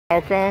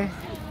Malcolm,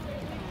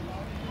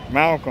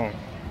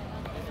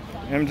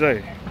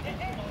 MJ,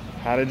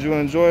 how did you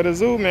enjoy the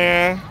zoo,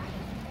 man?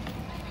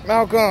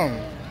 Malcolm.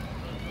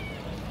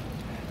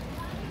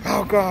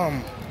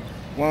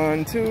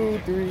 1,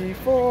 2, 3,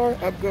 4,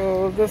 up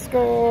goes the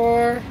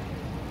score.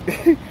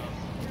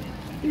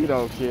 He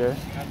don't care.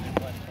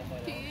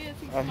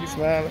 Oh, he's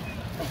smiling.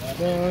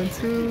 1,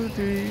 2,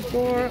 3,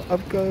 4,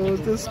 up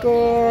goes the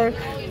score.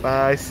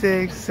 5,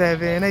 6,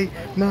 7, 8,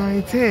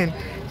 9, 10.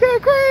 You're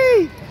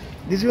great!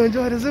 Did you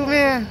enjoy the zoo,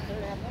 man?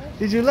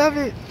 Did you love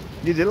it?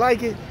 Did you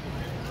like it?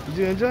 Did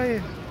you enjoy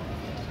it?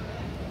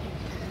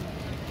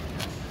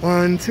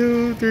 1,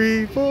 2,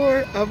 3,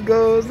 4, up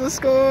goes the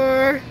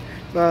score.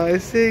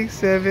 5, 6,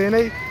 7,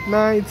 8,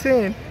 9,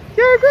 10.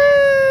 You're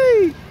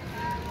great!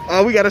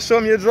 Oh, we gotta show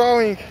them your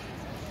drawing.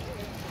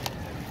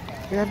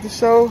 We have to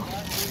show.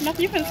 No,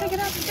 you can take it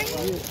out today?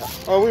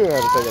 Oh, we don't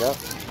have to take it out.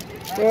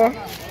 Well,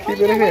 keep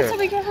it in here. Wait till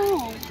we get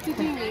home to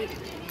do it.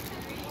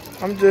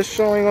 I'm just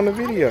showing on the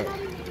video.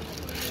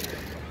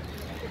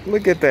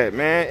 Look at that,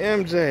 man.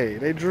 MJ,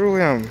 they drew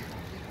him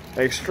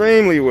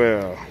extremely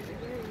well.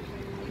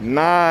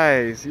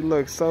 Nice. You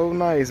look so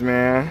nice,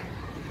 man.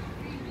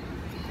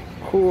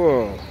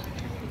 Cool.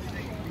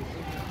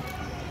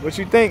 What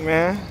you think,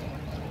 man?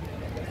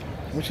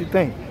 What you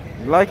think?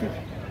 You like it?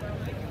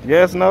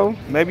 Yes, no,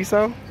 maybe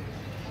so?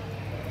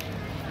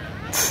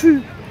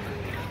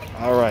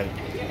 All right,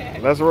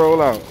 let's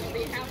roll out.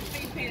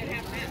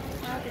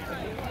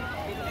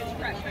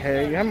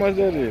 Hey, how much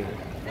that is?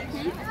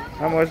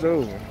 How much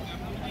those?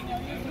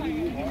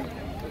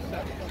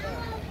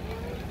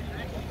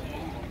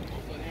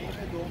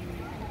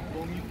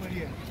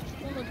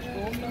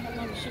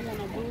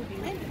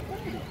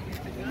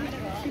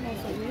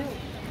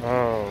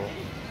 Oh.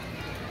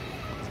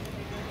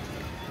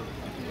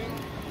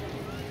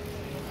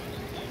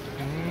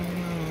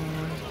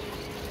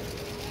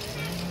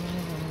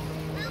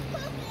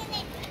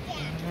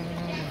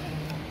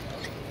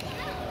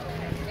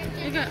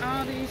 They got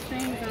all these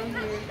things on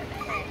here.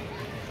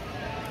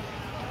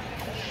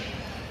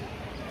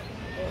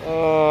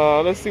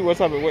 Let's see what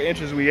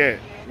interest we at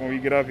when we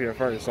get up here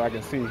first, so I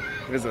can see.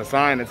 There's a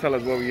sign to tell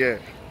us where we at.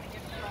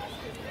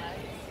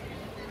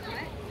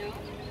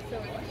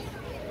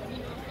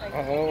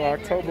 Uh-oh,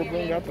 October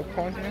bring out the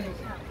pumpkin.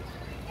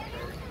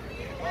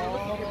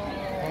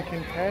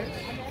 Pumpkin patch.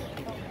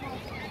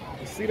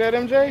 You see that,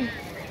 MJ?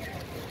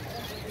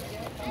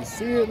 You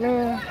see it,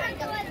 man?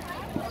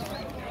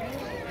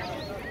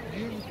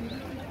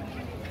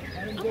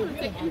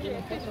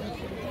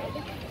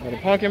 The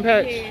pumpkin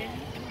patch? Yeah.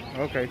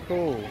 Okay,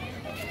 cool.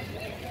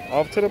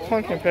 Off to the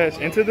pumpkin patch.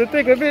 Into the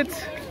thick of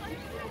it.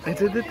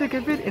 Into the thick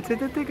of it. Into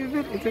the thick of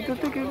it. Into the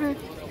thick of it.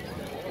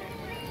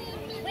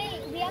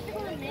 Wait, we have to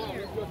go in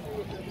there.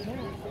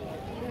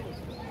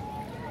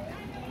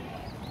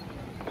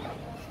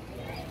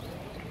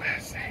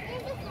 Let's see.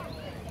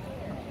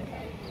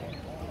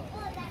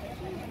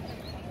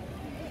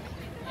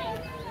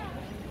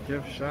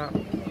 Gift shop.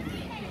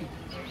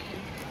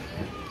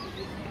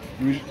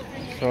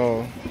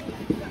 So.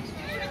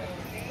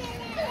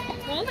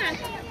 Hold on.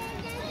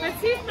 Let's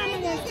see if Mama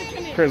wants to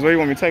come in. Chris, where you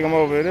want me to take them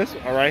over? This?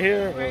 Right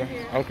here? Right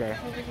here. Okay.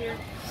 Over here.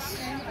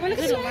 Is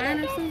it a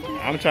line or something?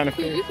 I'm trying to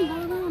figure. You can go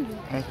around it.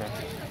 Okay.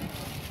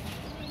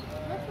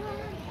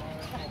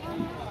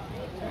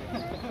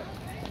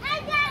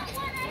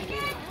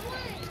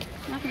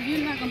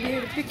 You're not going to be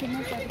able to pick him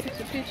up. I can take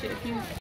the picture if you...